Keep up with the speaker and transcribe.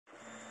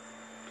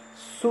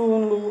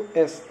SUNLU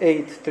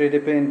S8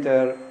 3D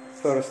printer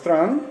first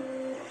run.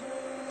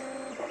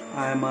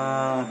 I'm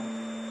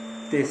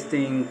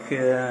testing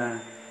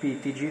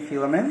PETG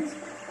filament.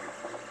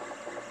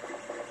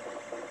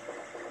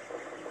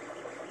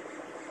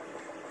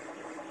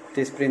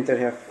 This printer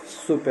has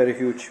super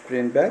huge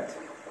print bed,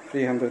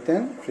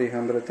 310,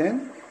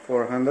 310,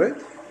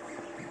 400,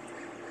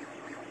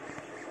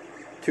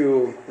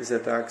 2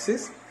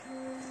 Z-axis,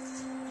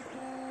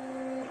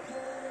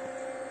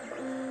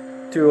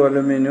 2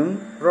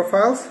 aluminum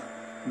profiles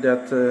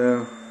that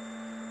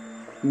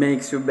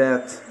makes your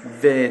bed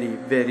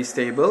very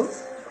stable.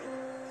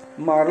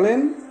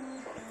 Marlin,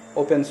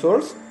 open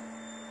source,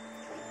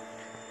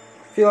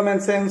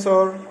 filament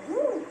sensor,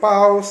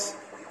 pulse,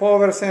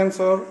 power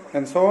sensor,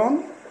 and so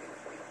on.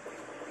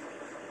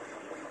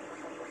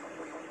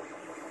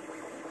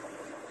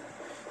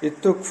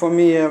 It took for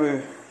me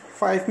about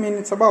 5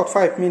 minutes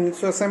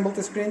to assemble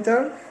this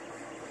printer.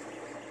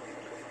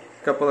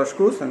 Couple of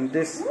screws and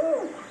this,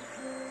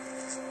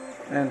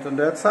 and on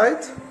that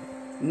side,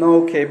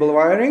 no cable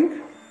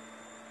wiring.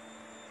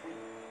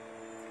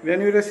 When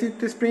you receive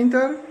this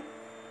printer,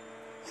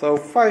 so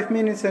 5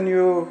 minutes and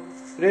you're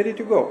ready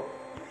to go.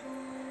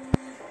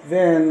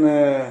 When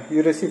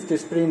you receive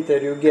this printer,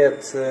 you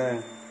get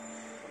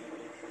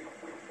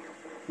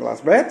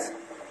glass bed,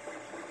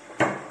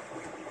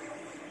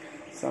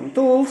 some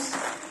tools,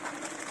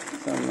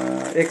 some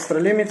extra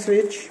limit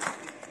switch,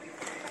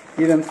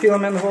 even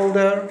filament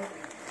holder,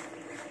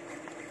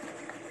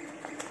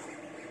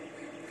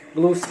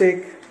 glue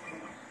stick,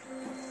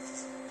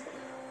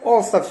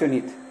 all stuff you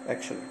need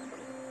actually.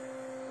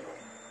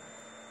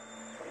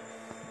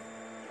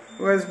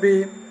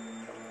 USB,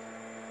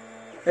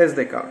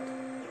 SD card.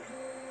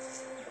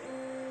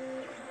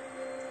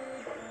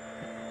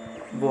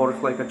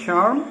 Works like a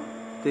charm.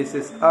 This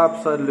is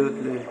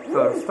absolutely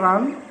first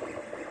run.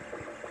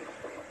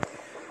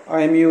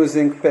 I'm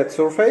using PET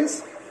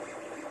surface.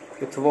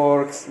 It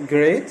works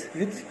great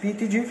with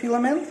PETG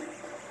filament.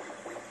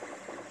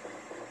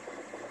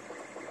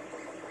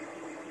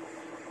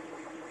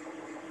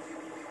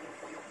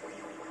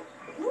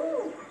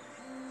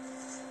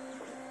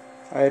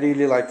 I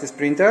really like this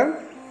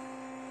printer.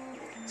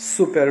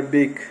 Super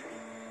big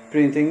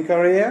printing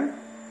area,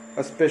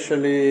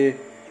 especially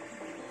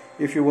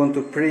if you want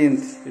to print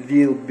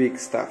real big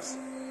stuffs.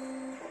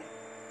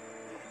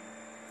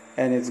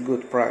 And it's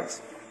good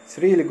price. It's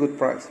really good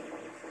price.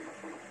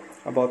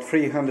 About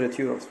 300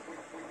 euros.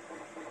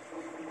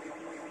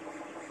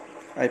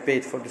 I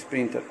paid for this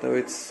printer, so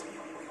it's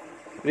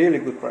really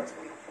good price.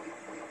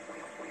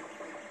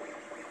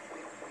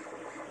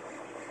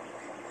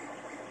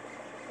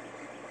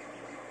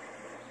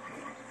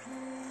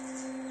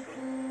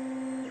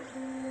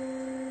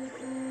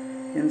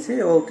 You can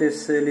see all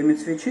these limit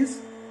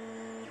switches.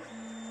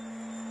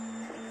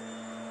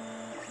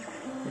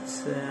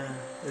 It's a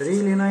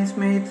really nice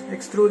made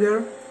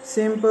extruder,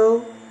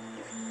 simple.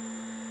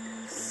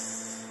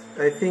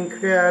 I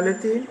think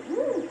reality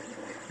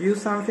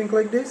use something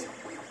like this.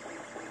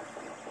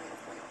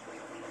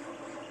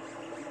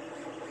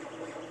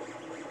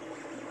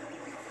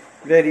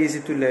 Very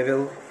easy to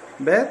level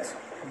bed.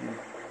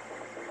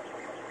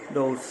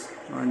 Those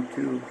 1,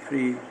 2,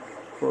 3,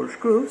 4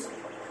 screws,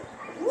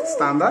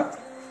 standard.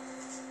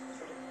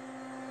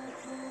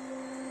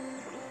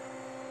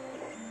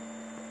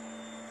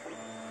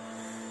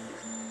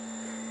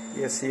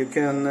 Yes, you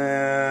can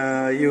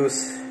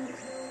use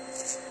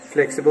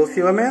flexible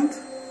filament.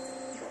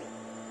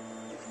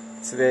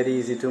 It's very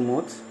easy to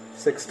mount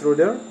this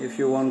extruder if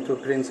you want to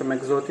print some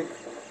exotic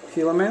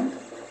filament.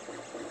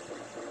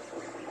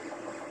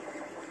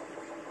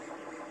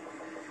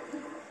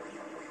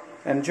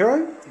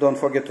 Enjoy, don't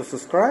forget to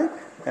subscribe,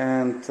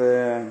 and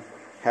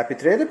happy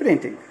 3D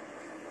printing!